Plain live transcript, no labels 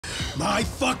My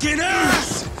fucking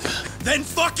ass! Then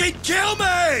fucking kill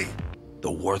me!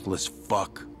 The worthless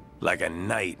fuck. Like a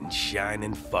knight in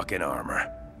shining fucking armor.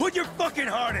 Put your fucking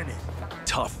heart in it!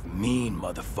 Tough, mean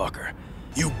motherfucker.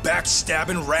 You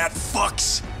backstabbing rat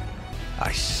fucks!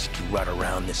 I strut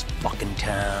around this fucking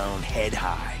town head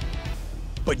high.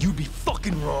 But you'd be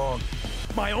fucking wrong.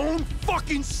 My own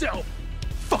fucking self!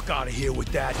 Fuck out of here with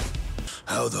that.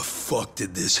 How the fuck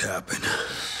did this happen?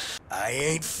 I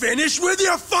ain't finished with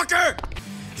you, fucker!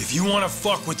 If you wanna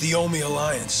fuck with the Omi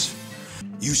Alliance,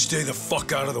 you stay the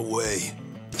fuck out of the way.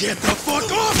 Get the fuck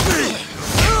off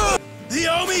me! The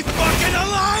Omi fucking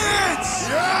Alliance!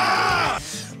 Yeah!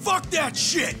 Fuck that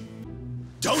shit!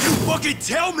 Don't you fucking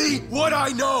tell me what I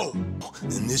know!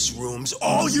 And this room's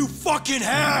all you fucking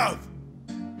have!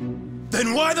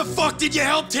 Then why the fuck did you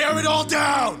help tear it all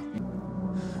down?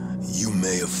 You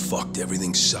may have fucked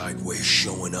everything sideways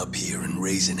showing up here and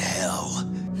raising hell.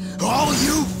 All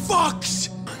you fucks!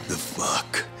 The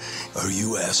fuck are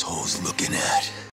you assholes looking at?